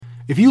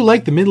If you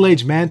like the Middle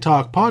Aged Man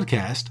Talk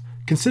podcast,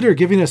 consider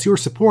giving us your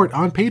support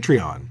on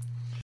Patreon.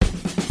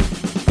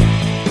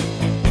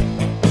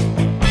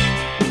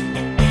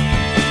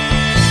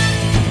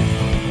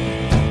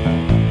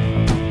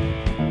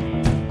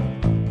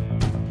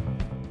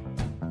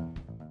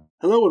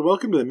 Hello and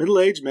welcome to the Middle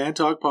Aged Man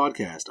Talk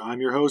podcast. I'm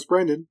your host,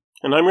 Brendan.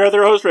 And I'm your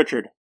other host,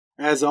 Richard.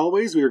 As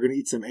always, we are going to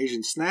eat some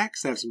Asian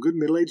snacks and have some good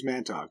middle-aged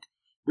man talk.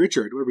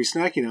 Richard, what are we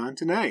snacking on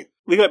tonight?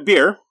 We got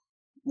beer,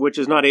 which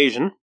is not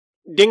Asian.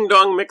 Ding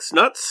Dong mixed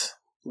nuts,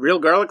 real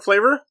garlic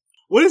flavor.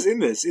 What is in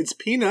this? It's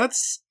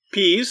peanuts.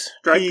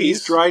 Dried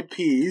peas. Dried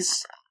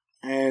peas.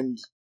 And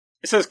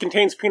it says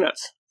contains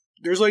peanuts.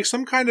 There's like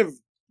some kind of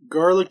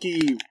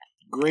garlicky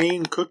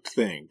grain cooked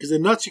thing. Because the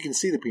nuts, you can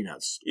see the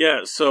peanuts.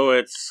 Yeah, so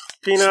it's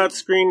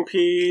peanuts, green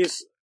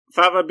peas,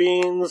 fava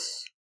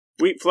beans,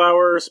 wheat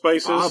flour,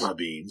 spices. Fava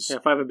beans? Yeah,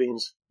 fava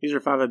beans. These are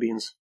fava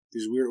beans.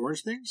 These weird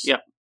orange things?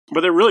 Yeah,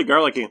 but they're really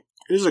garlicky. It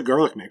is a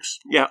garlic mix.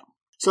 Yeah.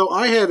 So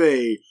I have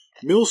a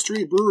Mill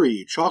Street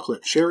Brewery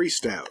chocolate cherry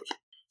stout.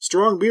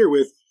 Strong beer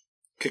with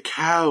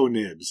cacao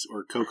nibs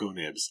or cocoa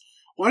nibs.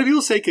 Why do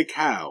people say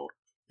cacao?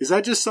 Is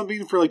that just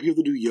something for like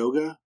people to do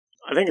yoga?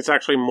 I think it's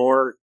actually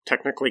more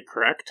technically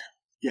correct.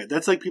 Yeah,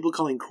 that's like people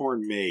calling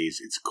corn maize.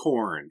 It's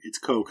corn. It's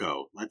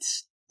cocoa.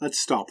 Let's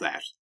stop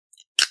that.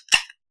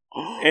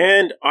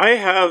 And I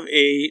have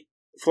a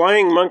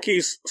Flying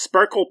Monkeys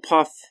Sparkle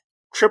Puff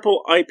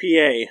Triple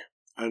IPA.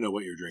 I don't know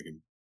what you're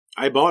drinking.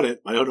 I bought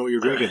it. I don't know what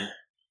you're drinking.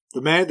 The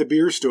man at the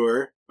beer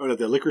store,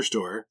 the liquor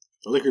store,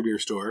 the liquor beer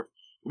store,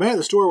 the man at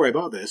the store where I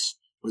bought this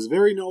was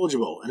very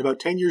knowledgeable and about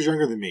 10 years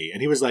younger than me.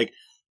 And he was like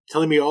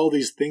telling me all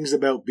these things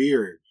about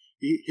beer.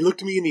 He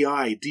looked me in the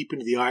eye, deep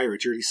into the eye,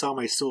 Richard. He saw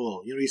my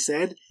soul. You know what he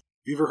said? Have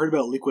you ever heard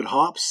about liquid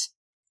hops?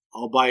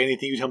 I'll buy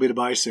anything you tell me to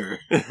buy, sir.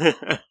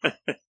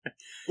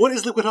 What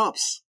is liquid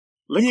hops?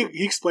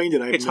 He explained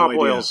it. I have it's no hop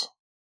idea. Oils.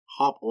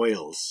 Hop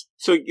oils.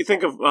 So you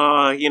think of,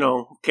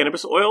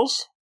 cannabis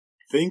oils?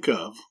 Think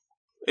of.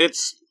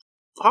 It's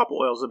hop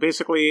oils.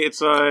 Basically,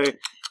 it's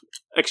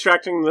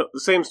extracting the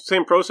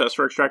same process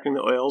for extracting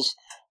the oils.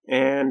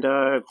 And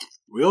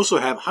we also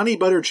have honey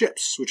butter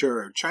chips, which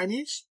are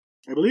Chinese,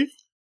 I believe.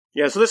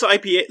 Yeah, so this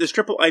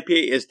triple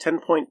IPA is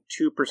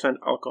 10.2%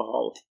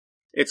 alcohol.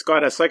 It's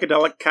got a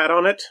psychedelic cat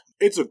on it.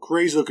 It's a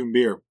crazy looking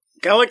beer.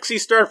 Galaxy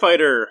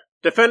Starfighter,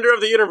 Defender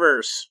of the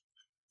Universe.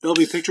 There'll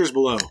be pictures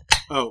below.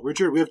 Oh,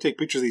 Richard, we have to take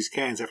pictures of these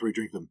cans after we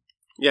drink them.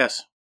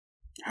 Yes.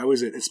 How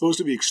is it? It's supposed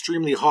to be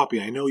extremely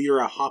hoppy. I know you're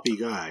a hoppy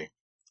guy.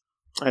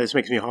 This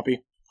makes me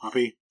hoppy.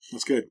 Hoppy?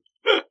 That's good.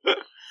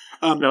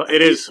 No,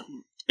 it is.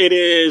 It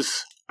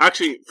is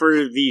actually,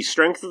 for the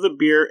strength of the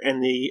beer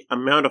and the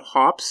amount of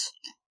hops,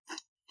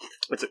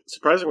 it's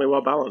surprisingly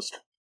well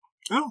balanced.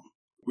 Oh.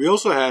 We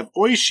also have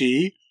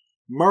Oishi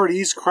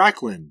Marty's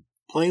Cracklin,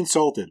 plain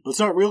salted. But it's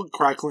not real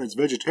cracklin, it's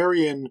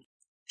vegetarian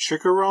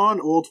Chikaron,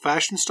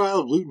 old-fashioned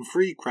style,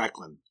 gluten-free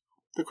cracklin.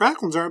 The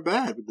cracklins aren't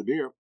bad with the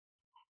beer.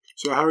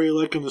 So how are you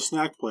liking the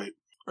snack plate?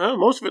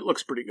 Most of it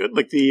looks pretty good.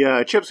 Like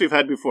the chips we've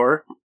had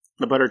before,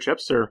 the butter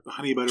chips. The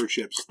honey butter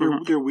chips.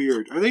 They're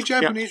weird. Are they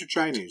Japanese or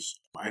Chinese?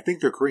 I think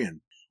they're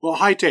Korean. Well,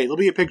 hi, Tate. There'll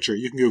be a picture.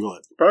 You can Google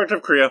it. Product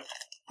of Korea.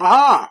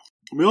 Aha!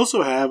 We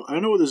also have, I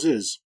don't know what this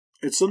is.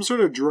 It's some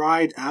sort of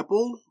dried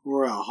apple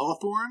or a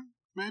hawthorn,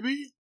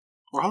 maybe?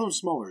 Or hawthorn's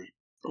smaller. It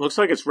looks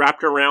like it's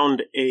wrapped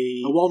around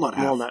a walnut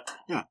half. Walnut.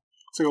 Yeah.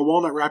 It's like a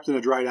walnut wrapped in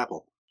a dried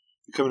apple.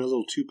 They come in a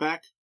little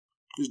 2-pack.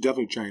 This is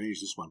definitely Chinese,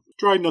 this one.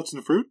 Dried nuts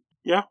and fruit.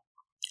 Yeah.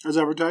 As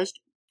advertised.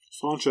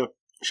 Sláinte.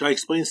 Should I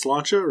explain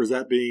sláinte, or is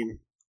that being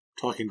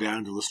talking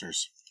down to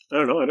listeners? I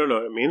don't know what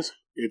it means.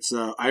 It's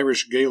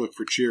Irish Gaelic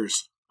for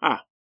cheers.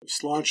 Ah.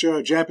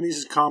 Sláinte. Japanese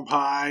is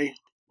kampai.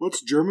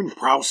 What's German?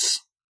 Praus.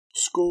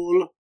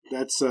 Skål.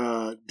 That's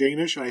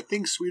Danish, and I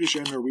think Swedish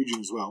and Norwegian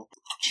as well.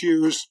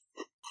 Cheers.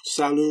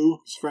 Salut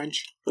is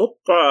French.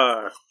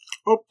 Oppa.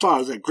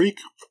 Oppa. Is that Greek?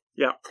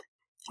 Yeah.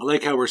 I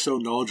like how we're so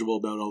knowledgeable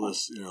about all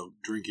this,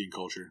 drinking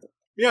culture.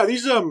 Yeah,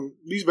 these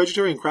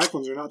vegetarian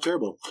cracklins are not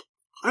terrible.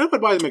 I don't know if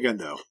I'd buy them again,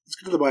 though. Let's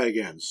get to the buy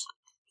agains.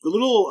 The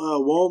little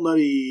walnut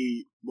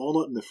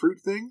in the fruit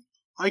thing,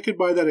 I could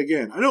buy that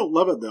again. I don't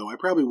love it, though. I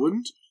probably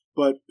wouldn't,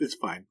 but it's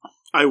fine.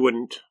 I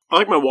wouldn't. I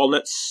like my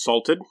walnuts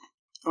salted.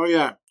 Oh,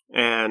 yeah.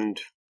 And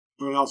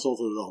they're not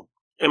salted at all.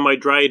 And my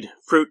dried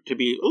fruit to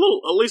be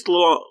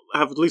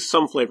have at least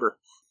some flavor.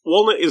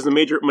 Walnut is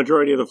the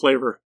majority of the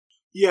flavor.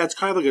 Yeah, it's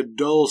kind of like a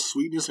dull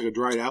sweetness, like a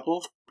dried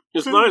apple.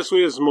 It's not as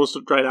sweet as most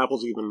dried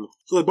apples, even.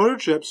 So the butter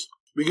chips,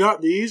 we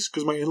got these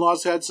because my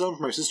in-laws had some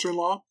for my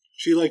sister-in-law.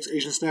 She likes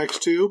Asian snacks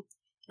too,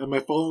 and my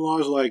father-in-law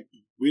is like,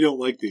 we don't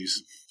like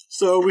these.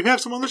 So we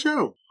have some on the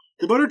show.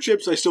 The butter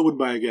chips I still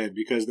wouldn't buy again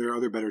because there are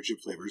other butter chip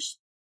flavors.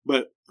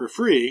 But for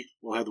free,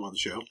 we'll have them on the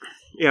show.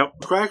 Yeah.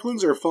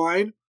 Cracklins are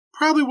fine.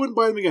 Probably wouldn't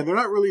buy them again. They're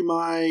not really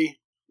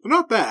they're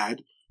not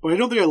bad, but I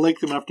don't think I like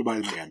them enough to buy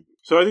them again.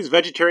 So are these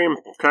vegetarian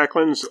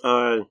cracklins,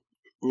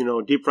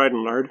 deep fried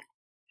in lard?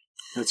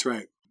 That's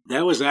right.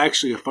 That was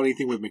actually a funny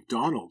thing with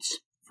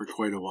McDonald's for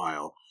quite a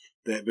while.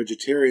 That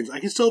vegetarians, I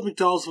can still have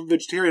McDonald's if I'm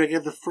vegetarian. I can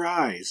have the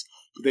fries.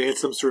 but they had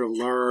some sort of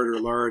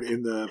lard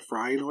in the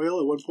frying oil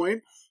at one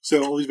point.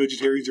 So all these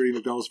vegetarians are eating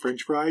McDonald's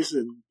French fries,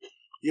 and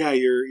yeah,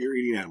 you're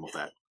eating animal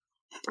fat.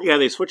 Yeah,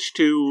 they switched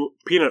to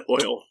peanut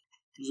oil.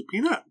 There's a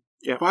peanut.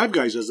 Yeah. Five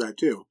Guys does that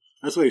too.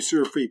 That's why they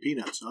serve free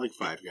peanuts. I like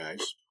Five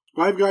Guys.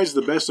 Five Guys is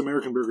the best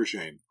American burger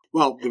chain.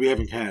 Well, that we have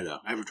in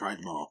Canada. I haven't tried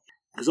them all.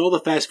 Because all the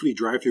fast food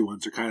drive-thru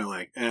ones are kind of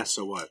like,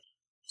 so what?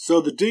 So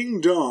the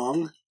Ding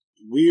Dong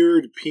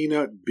weird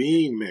peanut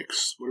bean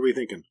mix. What are we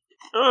thinking?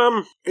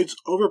 It's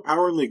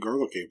overpoweringly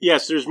garlicky.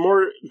 Yes, there's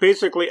more.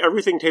 Basically,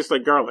 everything tastes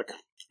like garlic.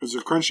 There's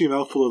a crunchy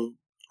mouthful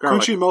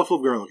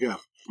of garlic. Yeah.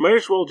 Might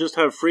as well just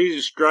have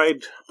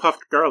freeze-dried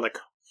puffed garlic.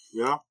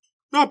 Yeah,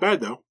 not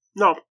bad though.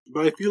 No,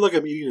 but I feel like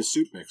I'm eating a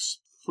soup mix.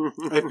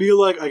 I feel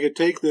like I could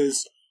take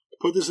this,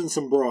 put this in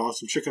some broth,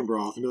 some chicken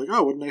broth, and be like,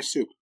 oh, what a nice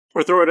soup.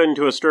 Or throw it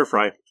into a stir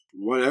fry.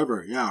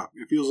 Whatever. Yeah,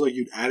 it feels like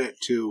you'd add it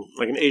to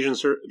like an Asian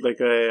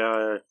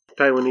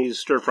Taiwanese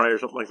stir fry or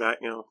something like that.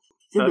 You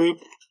know,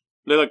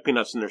 they like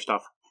peanuts in their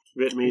stuff.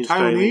 Vietnamese,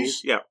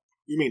 Taiwanese. Yeah.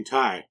 You mean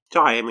Thai?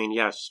 Thai. I mean,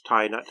 yes,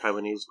 Thai, not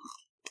Taiwanese.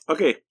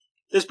 Okay.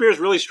 This beer is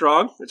really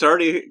strong. It's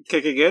already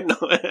kicking in.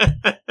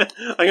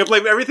 I'm going to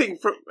blame everything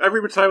from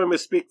every time I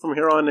misspeak from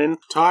here on in.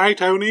 Thai?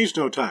 Taiwanese?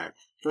 No, Thai.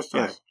 Just Thai.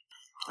 Yes.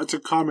 That's a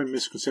common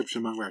misconception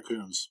among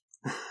raccoons.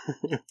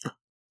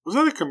 Was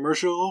that a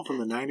commercial from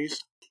the 90s?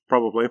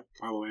 Probably.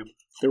 Probably.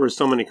 There were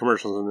so many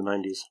commercials in the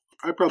 90s.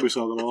 I probably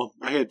saw them all.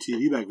 I had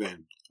TV back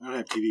then. I don't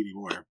have TV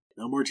anymore.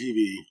 No more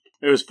TV.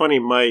 It was funny.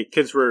 My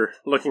kids were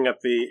looking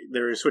at they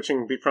were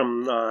switching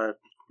from the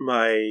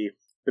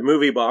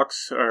movie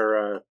box,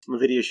 or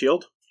Video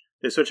Shield.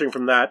 They're switching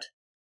from that,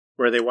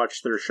 where they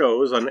watch their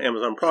shows on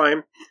Amazon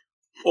Prime,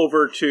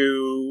 over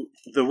to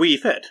the Wii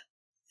Fit.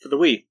 For the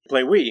Wii.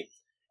 Play Wii.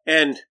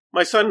 And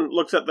my son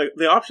looks at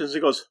the options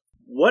and goes,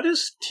 what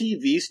does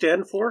TV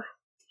stand for?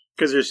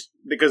 Because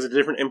of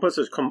different inputs,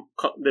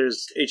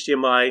 there's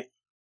HDMI,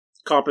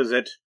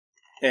 composite,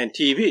 and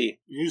TV.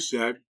 You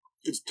said,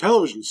 it's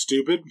television,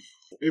 stupid.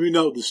 Maybe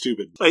not the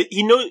stupid.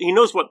 He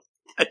knows what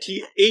a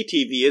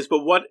TV is,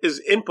 but what is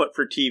input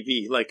for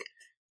TV? Like,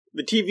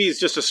 the TV is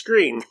just a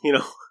screen, you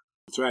know?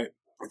 That's right.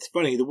 It's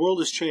funny, the world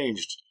has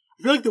changed.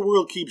 I feel like the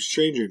world keeps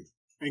changing,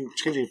 and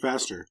changing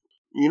faster.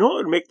 You know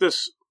what would make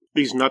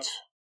these nuts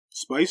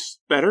spice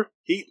better?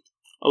 Heat.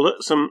 A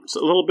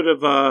little bit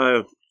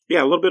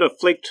of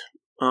flaked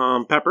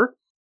pepper,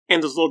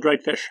 and this little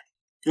dried fish.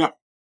 Yeah,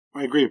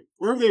 I agree.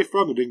 Where are they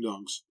from, the Ding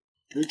Dongs?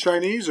 Are they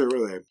Chinese, or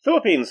where are they?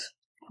 Philippines.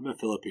 I'm the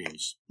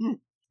Philippines. We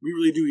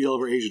really do eat all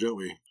over Asia, don't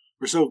we?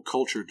 We're so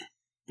cultured.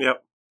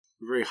 Yep.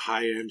 We're very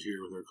high-end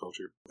here with our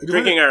culture.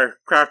 Drinking our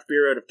craft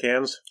beer out of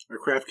cans. Our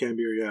craft can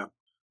beer, yeah.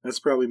 That's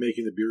probably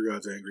making the beer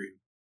gods angry.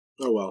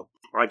 Oh, well.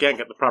 I can't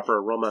get the proper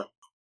aroma.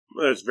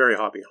 It's very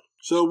hoppy.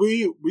 So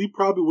we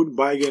probably wouldn't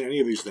buy again any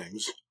of these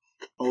things.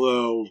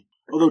 Although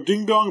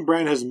Ding Dong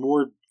brand has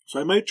more... So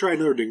I might try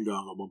another Ding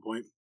Dong at one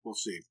point. We'll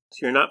see.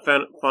 So you're not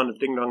fond of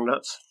Ding Dong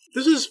nuts?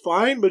 This is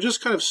fine, but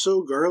just kind of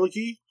so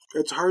garlicky.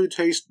 It's hard to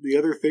taste the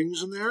other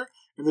things in there.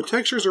 And the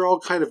textures are all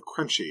kind of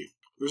crunchy.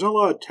 There's not a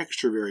lot of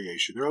texture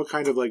variation. They're all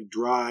kind of like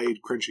dried,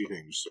 crunchy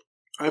things.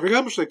 I forgot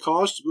how much they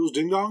cost. Those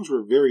Ding Dongs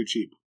were very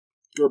cheap.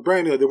 They were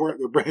brand new.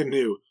 They're brand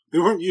new. They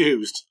weren't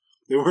used.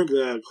 They weren't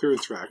the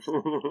clearance rack.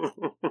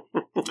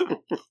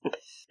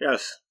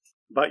 Yes.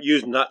 But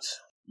used nuts.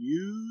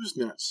 Used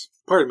nuts.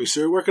 Pardon me,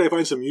 sir. Where can I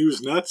find some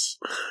used nuts?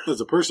 That's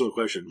a personal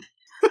question.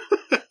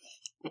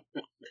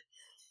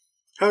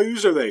 How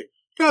used are they?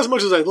 Not as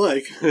much as I'd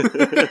like.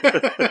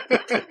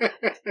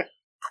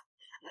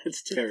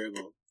 It's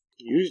terrible.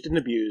 Used and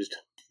abused.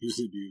 Used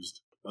and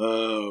abused.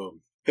 Oh.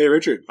 Hey,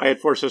 Richard. I had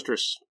 4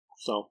 sisters,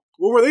 so.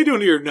 What were they doing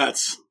to your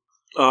nuts?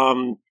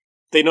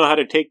 They know how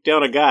to take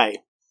down a guy.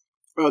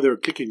 Oh, they were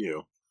kicking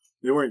you.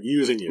 They weren't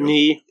using you.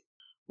 Knee.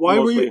 Why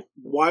were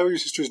your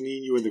sisters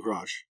kneeing you in the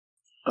crotch?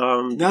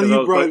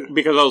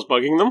 Because I was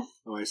bugging them.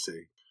 Oh, I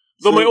see.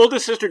 Though my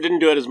oldest sister didn't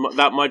do it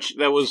that much.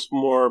 That was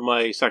more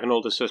my second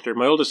oldest sister.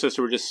 My oldest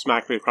sister would just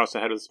smack me across the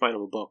head with the spine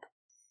of a book.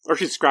 Or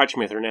she'd scratch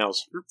me with her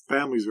nails. Your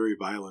family's very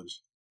violent.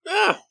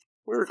 We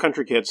were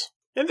country kids.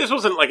 And this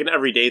wasn't like an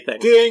everyday thing.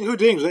 Ding! Who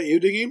dings? Was that you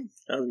dinging?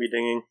 That was me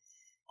dinging.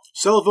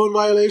 Cell phone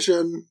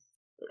violation.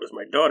 It was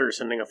my daughter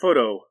sending a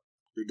photo.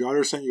 Your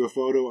daughter sent you a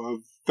photo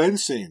of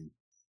fencing.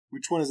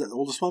 Which one is that? The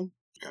oldest one?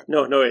 Okay.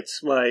 No,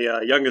 it's my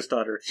youngest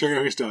daughter. Your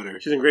youngest daughter.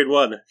 She's in grade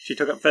 1. She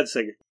took up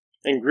fencing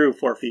and grew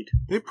 4 feet.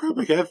 They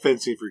probably have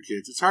fencing for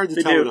kids. It's hard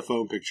to tell with a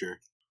phone picture.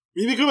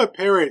 When you become a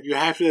parent, you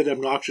have to do that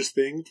obnoxious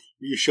thing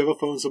where you shove a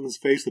phone in someone's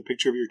face, the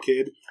picture of your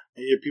kid,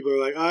 and people are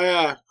like, oh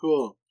yeah,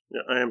 cool.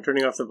 Yeah, I am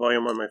turning off the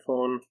volume on my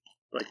phone,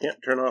 but I can't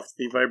turn off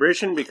the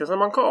vibration because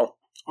I'm on call.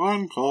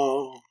 On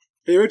call.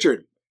 Hey,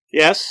 Richard.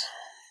 Yes?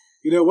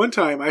 You know, one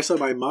time I saw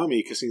my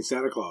mommy kissing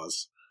Santa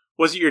Claus.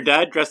 Was it your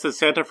dad dressed as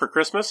Santa for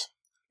Christmas?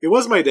 It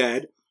was my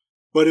dad,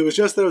 but it was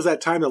just that it was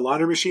that time the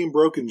laundry machine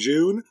broke in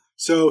June,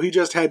 so he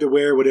just had to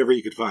wear whatever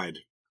he could find.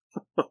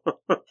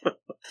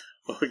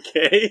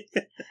 Okay.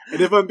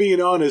 And if I'm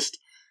being honest,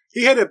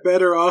 he had it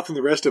better off than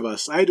the rest of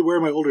us. I had to wear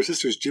my older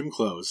sister's gym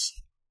clothes.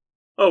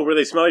 Oh, were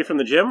they smelly from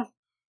the gym?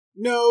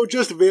 No,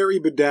 just very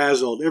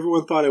bedazzled.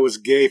 Everyone thought I was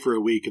gay for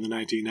a week in the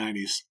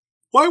 1990s.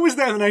 Why was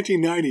that in the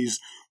 1990s?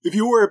 If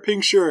you wore a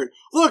pink shirt,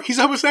 look, he's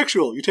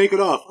homosexual. You take it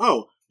off.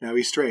 Oh, now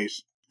he's straight.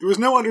 There was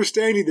no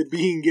understanding that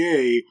being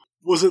gay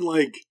wasn't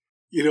like,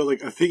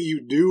 like a thing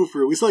you do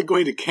for, it's like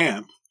going to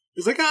camp.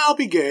 It's like, I'll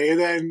be gay, and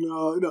then,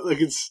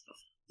 like it's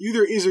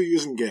either is or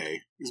isn't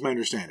gay, is my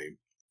understanding.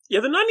 Yeah,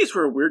 the 90s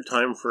were a weird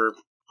time for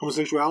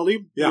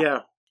homosexuality?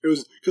 Yeah. It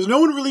was, because no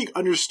one really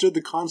understood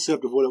the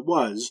concept of what it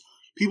was.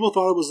 People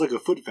thought it was like a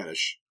foot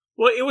fetish.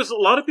 Well, it was, a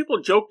lot of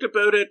people joked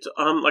about it.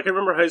 Like, I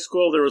remember high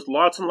school, there was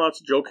lots and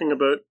lots of joking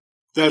about,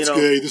 that's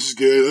gay, this is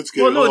gay, that's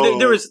gay. Well, no,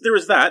 there was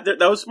that.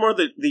 That was more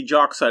the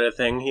jock side of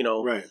thing,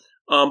 Right.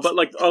 But,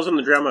 like, I was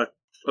in drama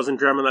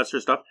and that sort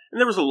of stuff. And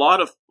there was a lot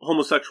of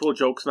homosexual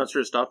jokes and that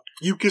sort of stuff.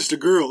 You kissed a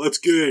girl, that's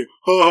gay.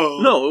 Oh.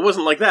 No, it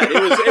wasn't like that.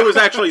 It was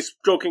actually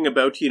joking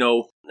about,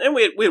 and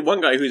we had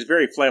one guy who was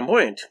very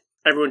flamboyant.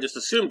 Everyone just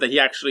assumed that he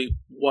actually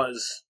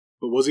was.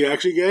 But was he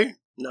actually gay?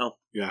 No.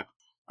 Yeah.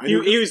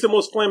 He was the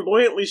most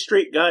flamboyantly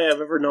straight guy I've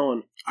ever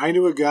known. I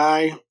knew a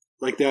guy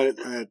like that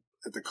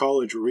at the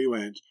college where we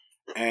went,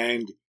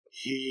 and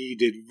he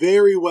did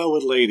very well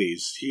with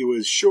ladies. He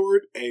was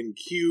short and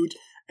cute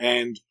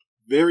and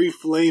very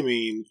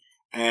flaming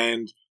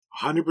and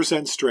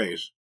 100% straight.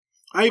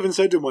 I even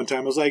said to him one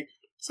time, I was like,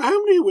 so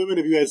how many women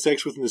have you had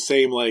sex with in the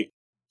same,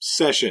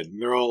 session?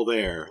 They're all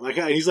there.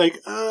 And he's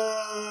like,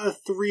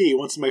 3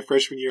 once in my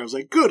freshman year. I was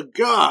like, good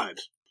God.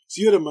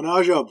 So you had a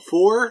menage up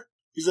 4?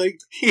 He's like,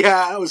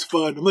 yeah, it was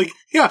fun. I'm like,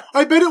 yeah,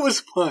 I bet it was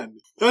fun.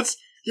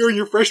 You're in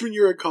your freshman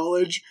year at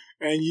college,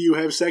 and you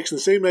have sex in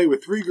the same night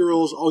with 3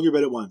 girls all in your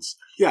bed at once.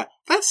 Yeah,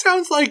 that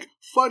sounds like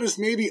fun is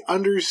maybe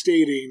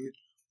understating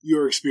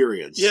your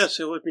experience.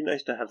 Yes, it would be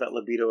nice to have that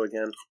libido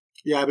again.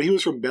 Yeah, but he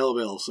was from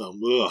Belleville, so,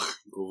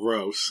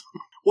 gross.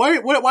 Why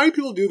do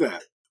people do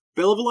that?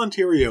 Belleville,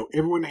 Ontario,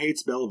 everyone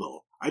hates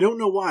Belleville. I don't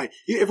know why.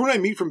 Everyone I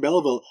meet from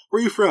Belleville,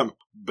 where are you from?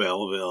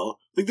 Belleville.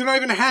 They're not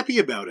even happy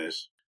about it.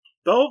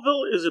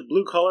 Belleville is a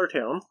blue-collar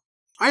town.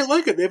 I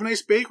like it. They have a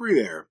nice bakery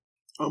there.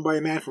 Owned by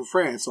a man from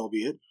France,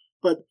 albeit.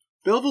 But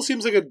Belleville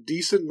seems like a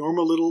decent,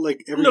 normal little,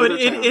 every other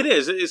town. It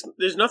is.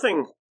 There's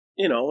nothing,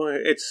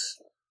 it's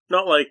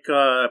not like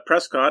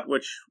Prescott,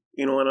 which,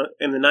 in the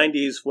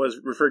 90s was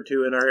referred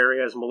to in our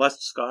area as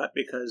Molest Scott,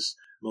 because...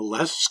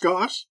 Molest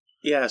Scott?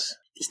 Yes.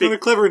 It's not a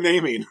clever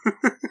naming.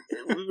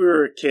 We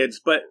were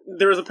kids, but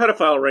there was a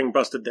pedophile ring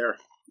busted there.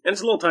 And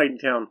it's a little tiny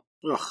town.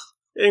 Ugh.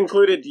 It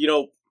included,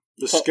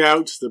 the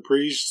scouts, the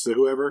priests, the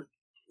whoever.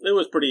 It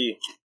was pretty...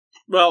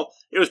 Well,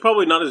 it was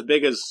probably not as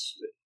big as,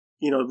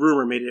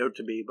 rumor made it out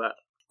to be, but...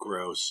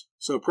 Gross.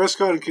 So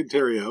Prescott and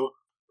Ontario,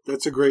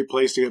 that's a great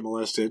place to get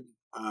molested.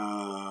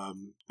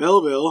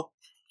 Belleville,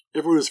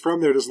 everyone who's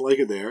from there doesn't like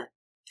it there.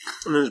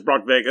 And then there's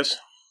Brock Vegas.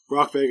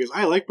 Brock Vegas.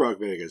 I like Brock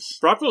Vegas.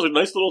 Brockville's a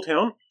nice little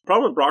town. The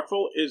problem with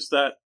Brockville is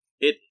that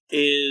it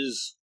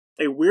is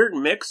a weird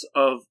mix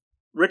of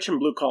rich and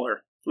blue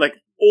collar. Like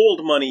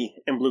old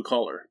money and blue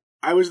collar.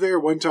 I was there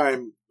one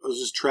time. I was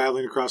just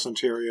traveling across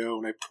Ontario,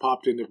 and I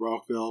popped into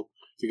Brockville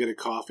to get a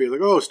coffee.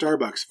 Like, oh,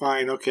 Starbucks,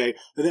 fine, okay.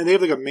 And then they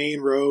have a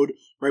main road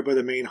right by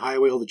the main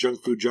highway. All the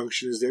junk food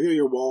junction is there.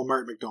 Your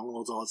Walmart,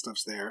 McDonald's, all that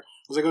stuff's there. I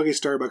was like, okay,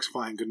 Starbucks,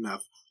 fine, good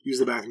enough. Use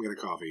the bathroom, get a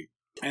coffee.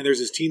 And there's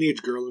this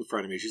teenage girl in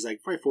front of me. She's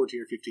probably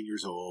 14 or 15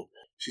 years old.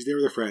 She's there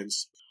with her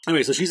friends.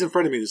 Anyway, so she's in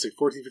front of me, this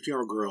 14,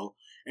 15-year-old girl,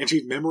 and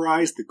she'd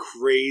memorized the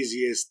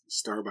craziest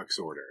Starbucks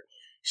order.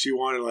 She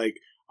wanted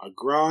a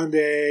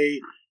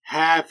grande,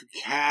 half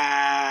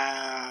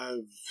calf,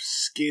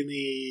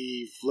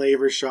 skinny,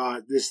 flavor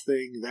shot, this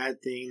thing,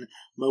 that thing,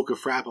 mocha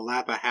frappa,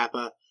 lappa,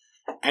 happa,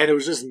 and it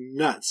was just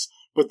nuts.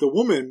 But the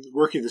woman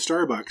working at the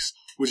Starbucks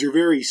was your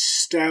very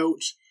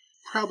stout,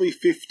 probably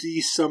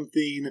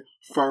 50-something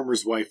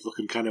farmer's wife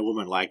looking kind of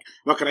woman.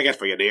 What can I get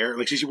for you,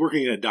 dear? She's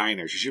working in a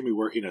diner. She shouldn't be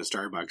working at a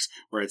Starbucks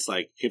where it's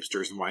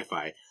hipsters and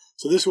Wi-Fi.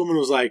 So this woman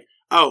was like,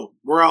 oh,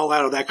 we're all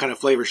out of that kind of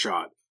flavor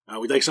shot.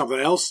 We'd like something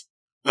else?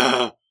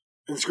 And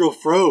this girl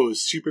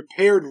froze. She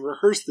prepared and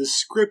rehearsed this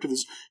script of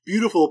this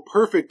beautiful,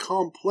 perfect,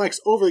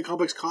 complex, overly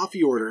complex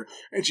coffee order.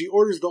 And she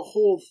orders the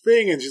whole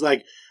thing. And she's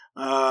like,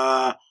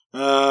 and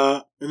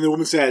the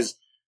woman says,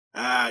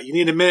 you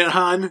need a minute,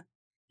 hon?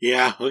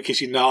 Yeah, okay,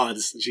 she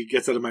nods, and she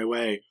gets out of my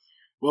way.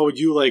 What would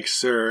you like,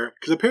 sir?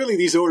 Because apparently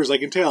these orders, I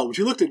can tell, when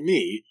she looked at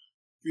me,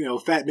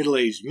 fat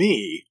middle-aged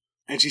me,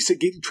 and she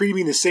treated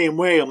me the same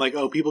way, I'm like,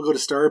 oh, people go to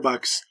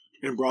Starbucks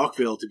in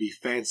Brockville to be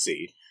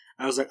fancy.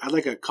 I was like, I'd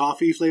like a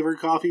coffee-flavored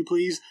coffee,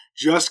 please.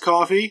 Just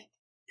coffee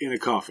in a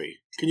coffee.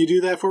 Can you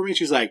do that for me?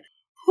 She's like,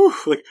 whew,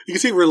 you can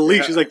see relief.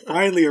 Yeah. She's like,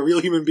 finally a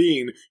real human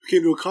being who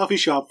came to a coffee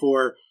shop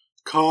for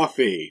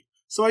coffee.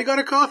 So I got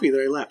a coffee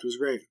that I left. It was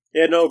great.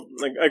 Yeah, no,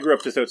 I grew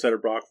up just outside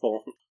of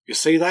Brockville. You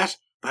see that?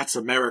 That's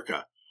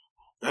America.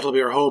 That'll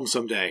be our home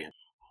someday.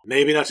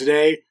 Maybe not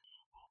today.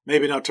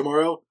 Maybe not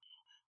tomorrow.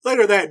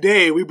 Later that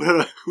day, we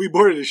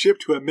boarded a ship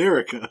to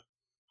America.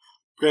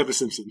 Grandpa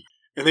Simpson.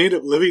 And they end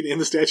up living in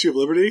the Statue of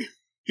Liberty.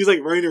 He's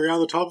running around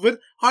the top of it.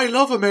 I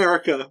love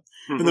America.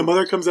 Mm-hmm. And the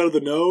mother comes out of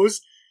the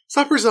nose.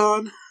 Supper's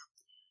on.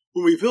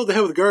 When we filled the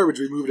head with garbage,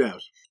 we moved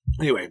out.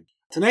 Anyway,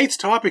 tonight's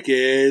topic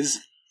is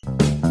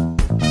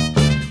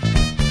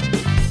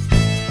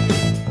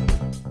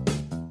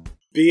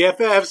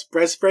BFFs,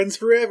 best friends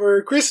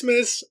forever,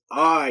 Christmas.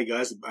 I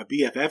got a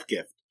BFF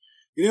gift.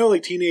 You know,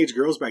 like teenage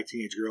girls,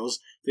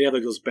 they have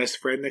like those best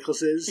friend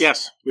necklaces?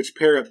 Yes. Which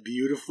pair up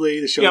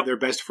beautifully to show that they're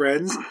best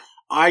friends.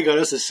 I got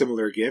us a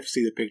similar gift.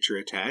 See the picture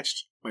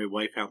attached. My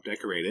wife helped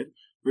decorate it.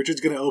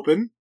 Richard's going to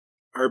open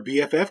our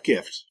BFF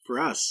gift for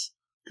us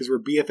because we're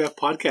BFF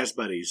podcast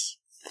buddies.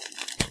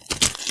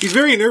 He's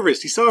very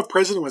nervous. He saw a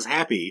present and was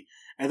happy,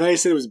 and then I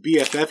said it was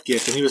BFF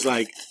gift, and he was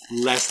like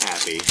less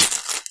happy,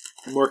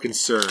 more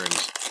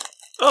concerned.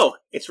 Oh,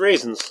 it's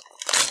raisins.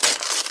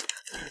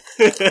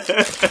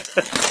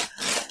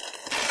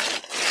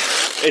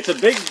 It's a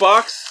big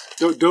box.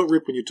 Don't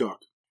rip when you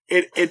talk.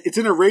 It's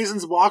in a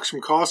raisins box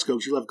from Costco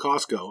because you love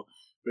Costco,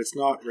 but it's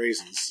not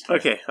raisins.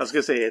 Okay, I was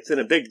going to say it's in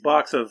a big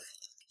box of.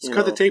 Just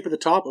cut the tape at the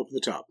top, open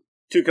the top.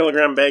 2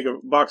 kilogram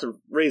box of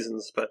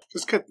raisins, but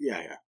just cut.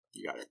 Yeah,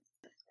 you got it.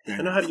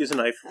 I know how to use a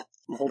knife.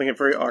 I'm holding it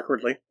very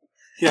awkwardly.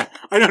 Yeah,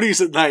 I know how to use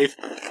a knife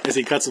as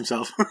he cuts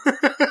himself.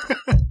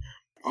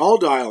 I'll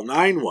dial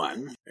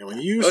 91, and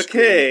when you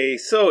Okay,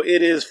 so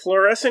it is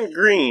fluorescent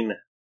green.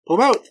 Pull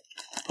them out.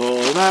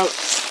 Pull them out.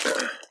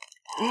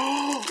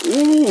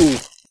 Ooh!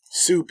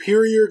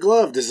 Superior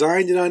glove,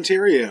 designed in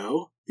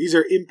Ontario. These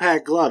are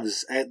Impact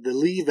gloves at the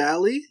Lee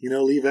Valley. You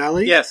know Lee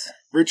Valley? Yes.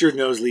 Richard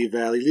knows Lee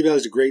Valley. Lee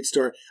Valley's a great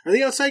store. Are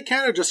they outside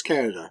Canada or just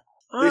Canada?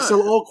 They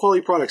sell all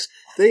quality products.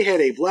 They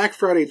had a Black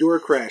Friday door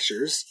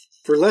crashers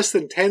for less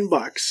than $10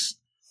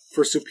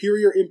 for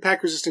superior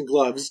impact-resistant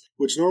gloves,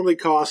 which normally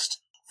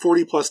cost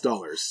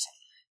 $40+.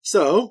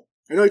 So,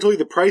 I know I told you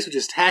the price, which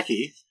is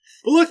tacky,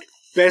 but look,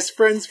 best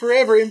friends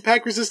forever,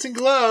 impact-resistant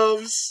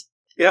gloves.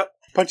 Yep.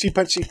 Punchy.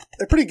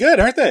 They're pretty good,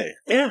 aren't they?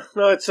 Yeah,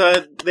 no, it's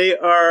they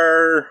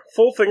are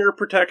full finger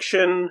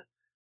protection,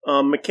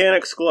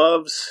 mechanics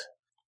gloves.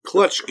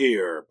 Clutch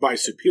Gear by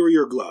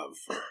Superior Glove.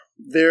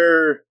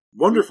 They're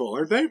wonderful,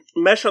 aren't they?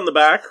 Mesh on the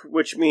back,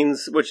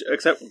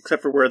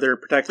 except for where they're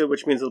protected,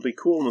 which means it'll be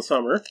cool in the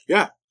summer.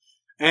 Yeah.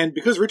 And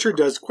because Richard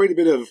does quite a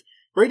bit of...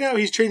 Right now,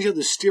 he's changing out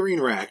the steering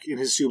rack in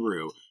his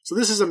Subaru. So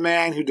this is a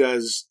man who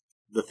does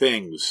the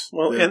things,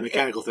 the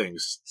mechanical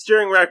things.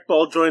 Steering rack,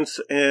 ball joints,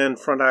 and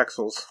front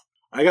axles.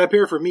 I got a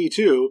pair for me,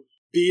 too.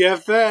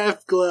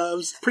 BFF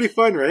gloves. Pretty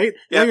fun, right?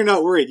 Yeah. Now you're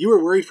not worried. You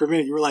were worried for a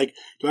minute. You were like,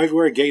 do I have to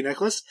wear a gay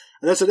necklace?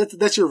 And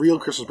that's your real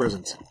Christmas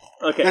present.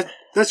 Okay.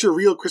 That's your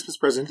real Christmas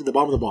present at the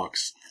bottom of the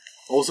box.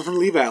 Also from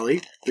Lee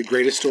Valley, the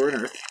greatest store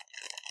on earth.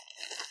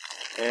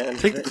 And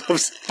take the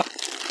gloves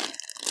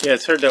off. Yeah,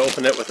 it's hard to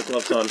open it with the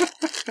gloves on.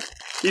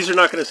 These are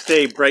not going to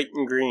stay bright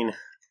and green.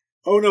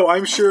 Oh no,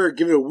 I'm sure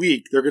give it a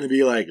week, they're going to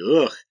be like,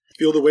 ugh,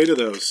 feel the weight of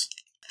those.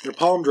 They're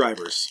palm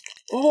drivers.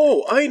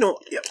 Oh, I know.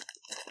 Yeah,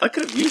 I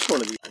could have used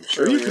one of these. I'm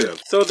sure you could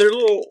have. So they're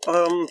little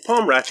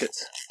palm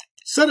ratchets.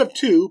 Set of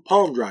 2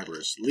 palm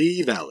drivers,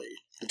 Lee Valley.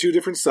 The 2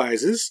 different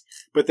sizes,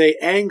 but they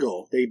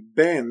angle, they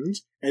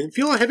bend, and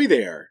feel how heavy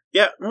they are.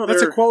 Yeah, no,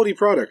 that's a quality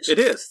product. It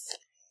is.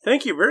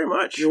 Thank you very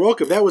much. You're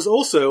welcome. That was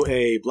also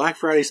a Black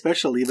Friday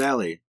special, Lee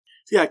Valley.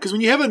 Yeah, because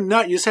when you have a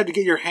nut, you just have to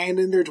get your hand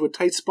in there to a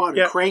tight spot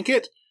and crank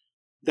it.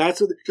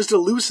 That's just to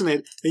loosen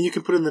it, then you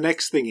can put in the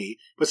next thingy.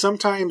 But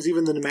sometimes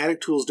even the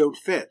pneumatic tools don't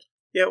fit.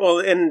 Yeah, well,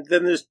 and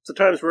then there's the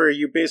times where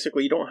you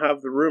don't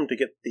have the room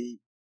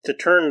to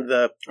turn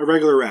a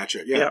regular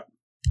ratchet. Yeah.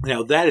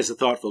 Now that is a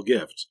thoughtful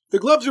gift. The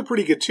gloves are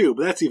pretty good too,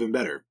 but that's even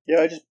better.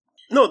 Yeah,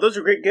 no, those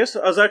are great gifts.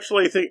 I was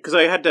actually because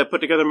I had to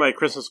put together my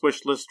Christmas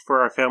wish list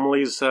for our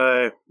family's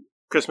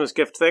Christmas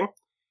gift thing,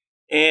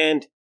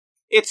 and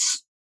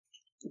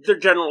they're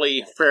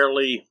generally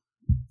fairly,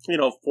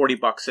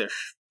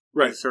 $40-ish.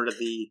 Right. Sort of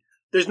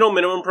there's no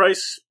minimum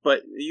price,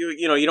 but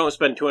you don't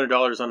spend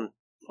 $200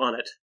 on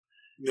it.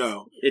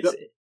 No,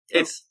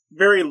 it's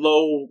very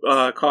low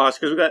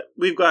cost because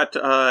we've got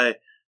the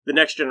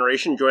next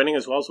generation joining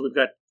as well, so we've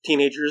got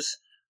teenagers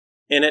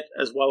in it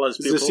as well as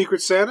people. Is it a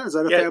Secret Santa? Is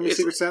that a family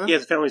Secret Santa? Yeah,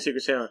 it's a family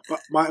Secret Santa.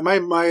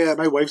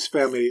 My wife's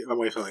family.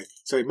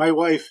 My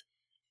wife.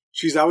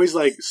 She's always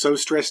like so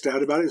stressed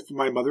out about it.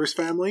 My mother's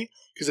family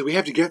because we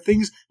have to get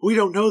things, but we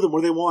don't know them.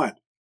 What do they want?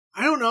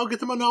 I don't know. Get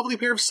them a novelty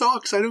pair of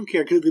socks. I don't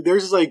care because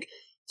theirs is like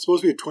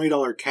supposed to be a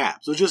 $20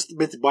 cap, so just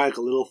meant to buy like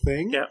a little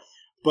thing. Yeah.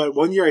 But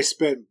one year I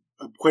spent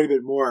quite a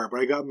bit more.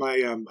 But I got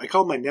my I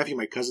called my nephew,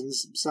 my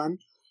cousin's son,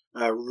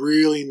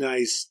 really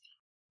nice.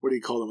 What do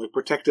you call them? Like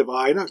protective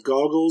eye, not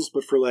goggles,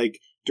 but for like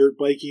dirt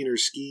biking or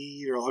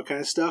skiing or all that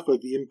kind of stuff.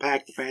 Like the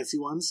Impact, the fancy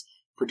ones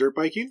for dirt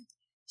biking.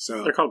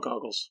 So they're called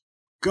goggles.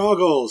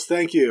 Goggles,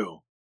 thank you.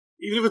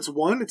 Even if it's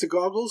one, it's a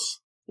goggles?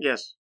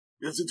 Yes.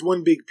 It's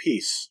one big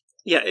piece.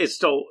 Yeah, it's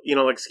still,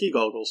 like ski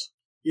goggles.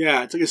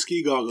 Yeah, it's like a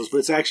ski goggles, but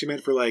it's actually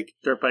meant for like...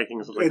 dirt biking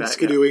and stuff like that.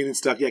 And skidooing and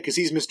stuff, yeah, because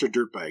he's Mr.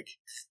 Dirt Bike.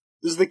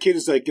 This is the kid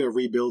who's like,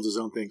 rebuilds his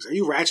own things. Are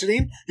you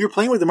ratcheting? You're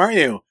playing with them, aren't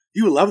you?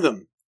 You love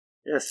them.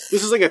 Yes.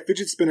 This is like a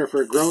fidget spinner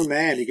for a grown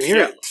man. You can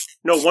hear it.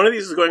 No, one of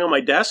these is going on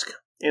my desk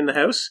in the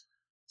house,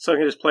 so I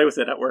can just play with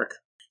it at work.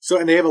 So,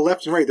 and they have a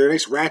left and right. They're a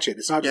nice ratchet.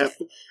 It's not just,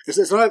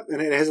 it's not,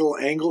 and it has a little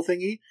angle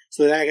thingy,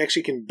 so that it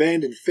actually can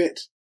bend and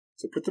fit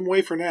So put them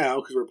away for now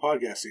because we're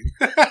podcasting.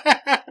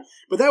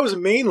 But that was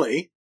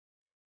mainly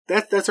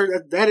that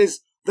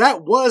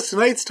was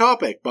tonight's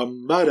topic.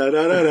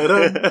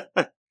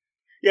 Bum-ba-da-da-da-da-dum.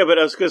 Yeah, but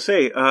I was going to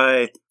say,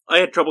 I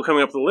had trouble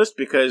coming up with a list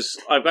because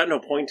I've got no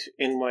point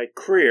in my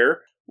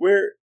career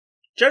where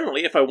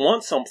generally if I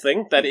want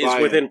something that is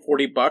within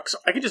 $40,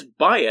 I can just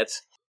buy it.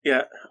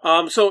 Yeah.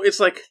 So it's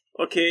like,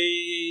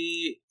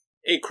 okay,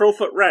 a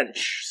Crowfoot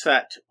wrench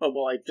set. Oh,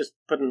 well, I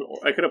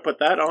could have put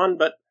that on,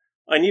 but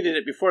I needed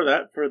it before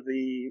that for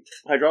the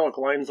hydraulic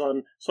lines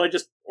on, so I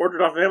just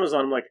ordered off of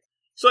Amazon. I'm like,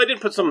 so I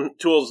did put some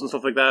tools and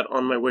stuff like that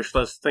on my wish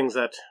list, things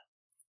that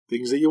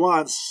you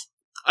want.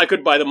 I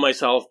could buy them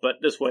myself, but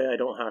this way I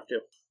don't have to.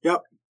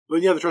 Yep.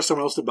 But you have to trust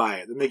someone else to buy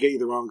it. Then they get you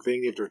the wrong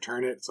thing, you have to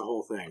return it. It's a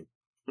whole thing.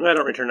 I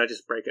don't return it, I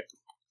just break it.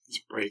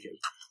 Just break it.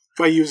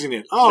 By using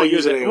it. Oh,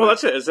 use it anyway. Well,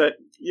 that's it. Is that,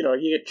 you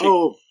get cheap,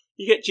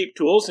 you get cheap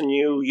tools and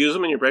you use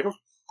them and you break them?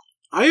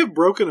 I have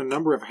broken a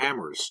number of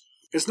hammers.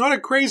 It's not a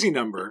crazy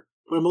number,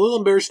 but I'm a little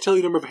embarrassed to tell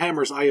you the number of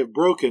hammers I have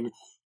broken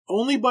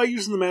only by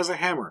using them as a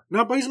hammer.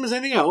 Not by using them as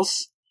anything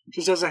else,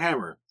 just as a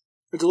hammer.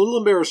 It's a little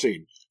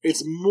embarrassing.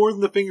 It's more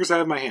than the fingers I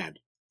have in my hand.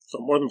 So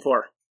more than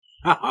 4.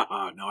 No,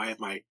 I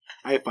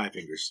have 5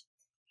 fingers.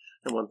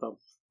 And 1 thumb.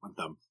 1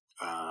 thumb.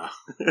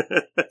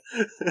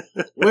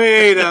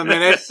 Wait a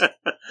minute.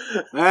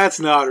 That's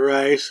not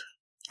right.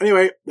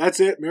 Anyway, that's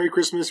it. Merry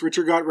Christmas.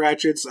 Richard got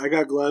ratchets. I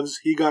got gloves.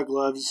 He got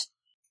gloves.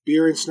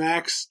 Beer and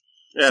snacks.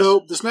 Yes.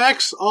 So the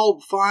snacks, all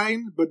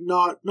fine, but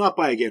not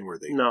buy again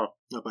worthy. No.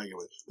 Not buy again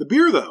worthy. The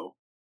beer, though,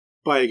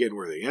 buy again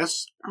worthy,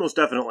 yes? Most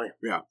definitely.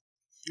 Yeah.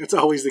 That's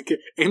always the case.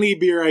 Any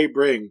beer I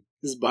bring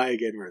is buy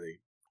again worthy.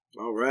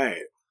 All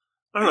right.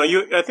 I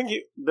don't know. I think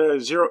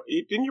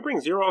didn't you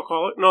bring zero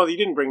alcoholic? No, you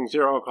didn't bring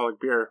zero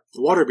alcoholic beer.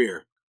 Water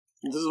beer.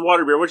 This is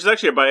water beer, which is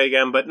actually a buy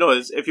again, but no,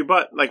 if you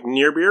bought like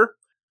near beer.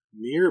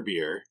 Near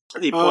beer?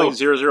 The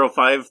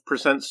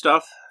 0.005%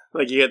 stuff.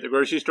 Like you get at the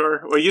grocery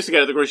store. Well, you used to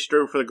get at the grocery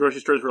store before the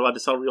grocery stores were allowed to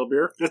sell real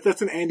beer.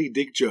 That's an Andy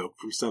Dick joke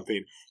from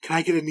something. Can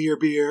I get a near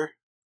beer?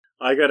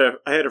 I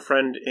had a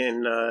friend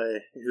in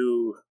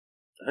who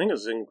I think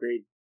was in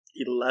grade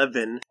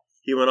 11.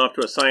 He went off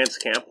to a science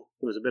camp.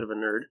 He was a bit of a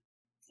nerd.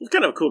 He was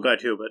kind of a cool guy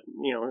too, but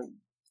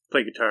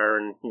played guitar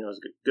and was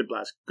a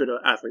good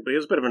athlete. But he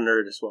was a bit of a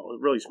nerd as well. A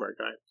really smart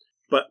guy.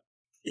 But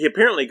he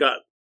apparently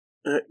got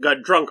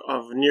drunk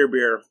off of near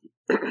beer.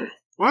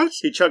 What?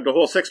 He chugged a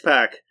whole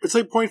 6-pack. It's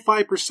like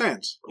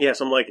 0.5%. Yes,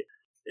 I'm like,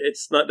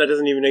 that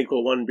doesn't even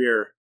equal 1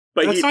 beer.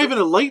 But that's not even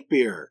a light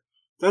beer.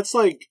 That's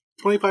like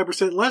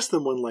 25% less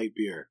than 1 light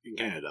beer in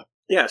Canada.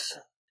 Yes.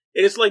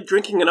 It is like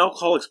drinking an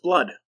alcoholic's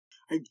blood.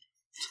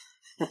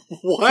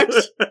 What?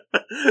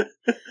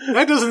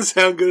 That doesn't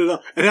sound good at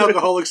all. An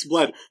alcoholic's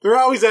blood. They're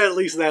always at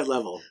least that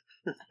level.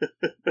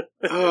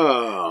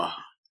 Oh.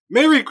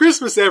 Merry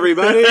Christmas,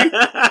 everybody!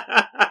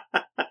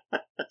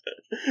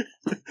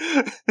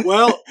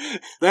 Well,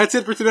 that's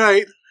it for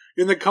tonight.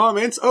 In the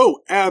comments,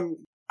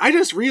 I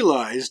just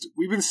realized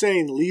we've been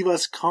saying leave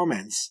us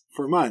comments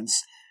for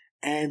months,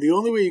 and the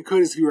only way you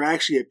could is if you were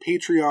actually a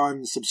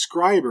Patreon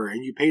subscriber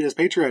and you paid us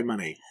Patreon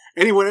money.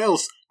 Anyone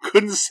else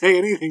couldn't say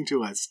anything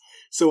to us.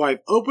 So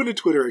I've opened a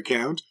Twitter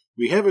account.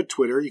 We have a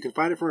Twitter. You can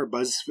find it from our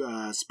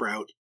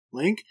Buzzsprout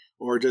link,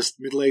 or just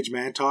Middle Aged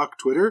Man Talk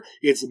Twitter.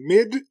 It's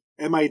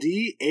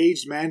MID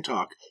Aged Man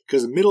Talk,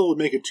 because middle would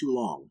make it too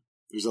long.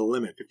 There's a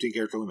limit,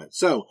 15-character limit.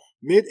 So,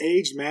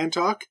 Mid-Aged Man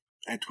Talk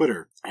at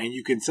Twitter. And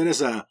you can send us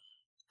a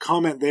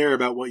comment there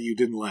about what you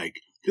didn't like.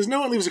 Because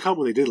no one leaves a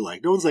comment they did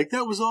like. No one's like,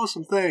 that was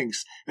awesome,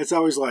 thanks. It's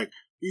always like,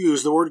 you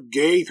used the word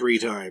gay 3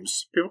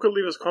 times. People could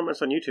leave us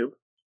comments on YouTube.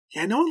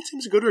 Yeah, no one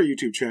seems to go to our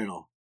YouTube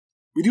channel.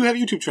 We do have a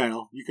YouTube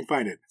channel. You can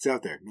find it. It's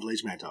out there.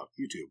 Middle-Aged Man Talk.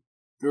 YouTube.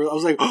 I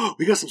was like, oh,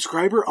 we got a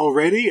subscriber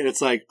already? And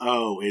it's like,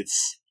 oh,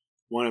 it's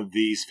one of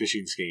these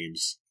phishing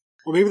schemes.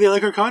 Well, maybe they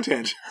like our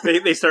content.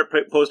 They start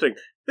posting,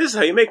 this is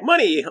how you make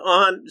money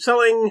on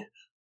selling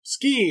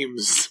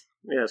schemes.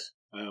 Yes.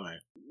 Anyway.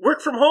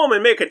 Work from home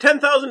and make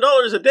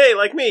 $10,000 a day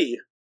like me.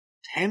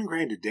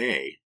 $10,000 a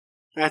day?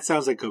 That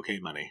sounds like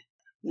cocaine money.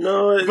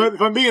 No.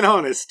 If I'm being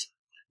honest.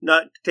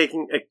 Not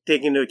taking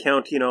into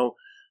account,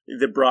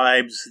 the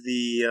bribes,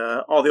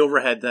 all the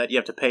overhead that you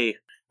have to pay.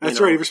 That's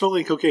right. If you're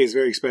smuggling cocaine, it's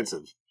very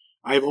expensive.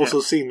 I've also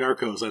seen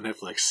Narcos on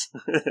Netflix.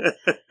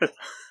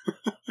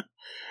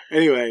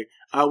 Anyway,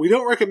 we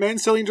don't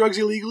recommend selling drugs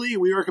illegally.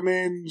 We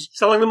recommend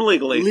selling them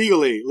legally.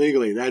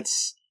 Legally.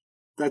 That's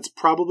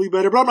probably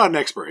better. But I'm not an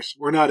expert.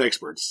 We're not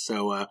experts.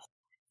 So what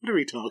are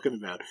we talking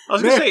about? I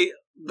was going to say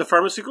the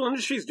pharmaceutical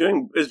industry is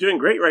doing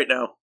great right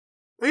now.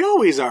 They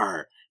always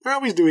are. They're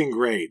always doing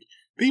great.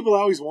 People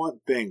always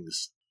want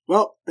things.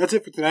 Well, that's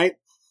it for tonight.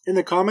 In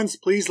the comments,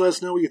 please let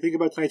us know what you think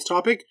about tonight's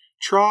topic.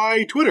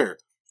 Try Twitter.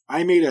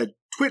 I made a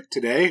twit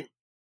today.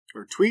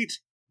 Or tweet.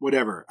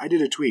 Whatever. I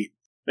did a tweet.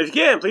 If you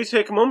can, please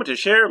take a moment to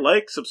share,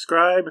 like,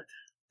 subscribe,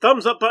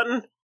 thumbs up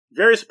button.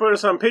 Very support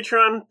us on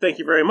Patreon. Thank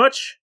you very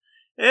much.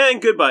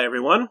 And goodbye,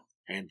 everyone.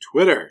 And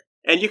Twitter.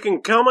 And you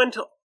can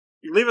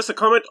leave us a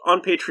comment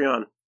on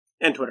Patreon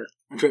and Twitter.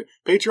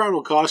 Patreon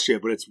will cost you,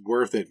 but it's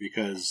worth it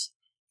because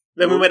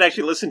Then we might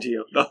actually listen to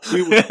you. No.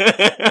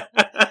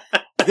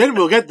 Then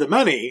we'll get the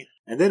money,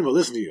 and then we'll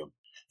listen to you.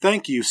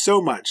 Thank you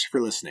so much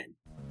for listening.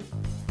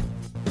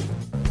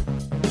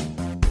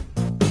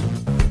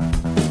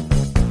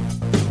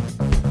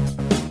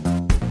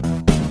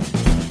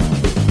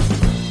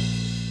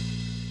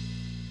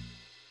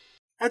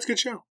 That's a good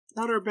show.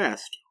 Not our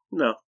best.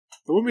 No.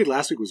 The one we made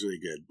last week was really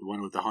good. The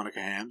one with the Hanukkah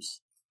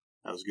hams.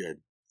 That was good.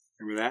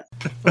 Remember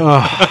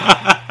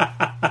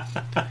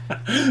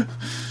that?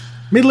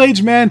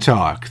 Middle-Aged Man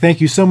Talk.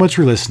 Thank you so much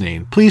for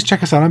listening. Please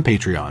check us out on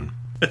Patreon.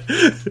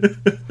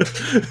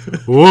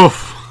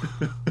 Woof.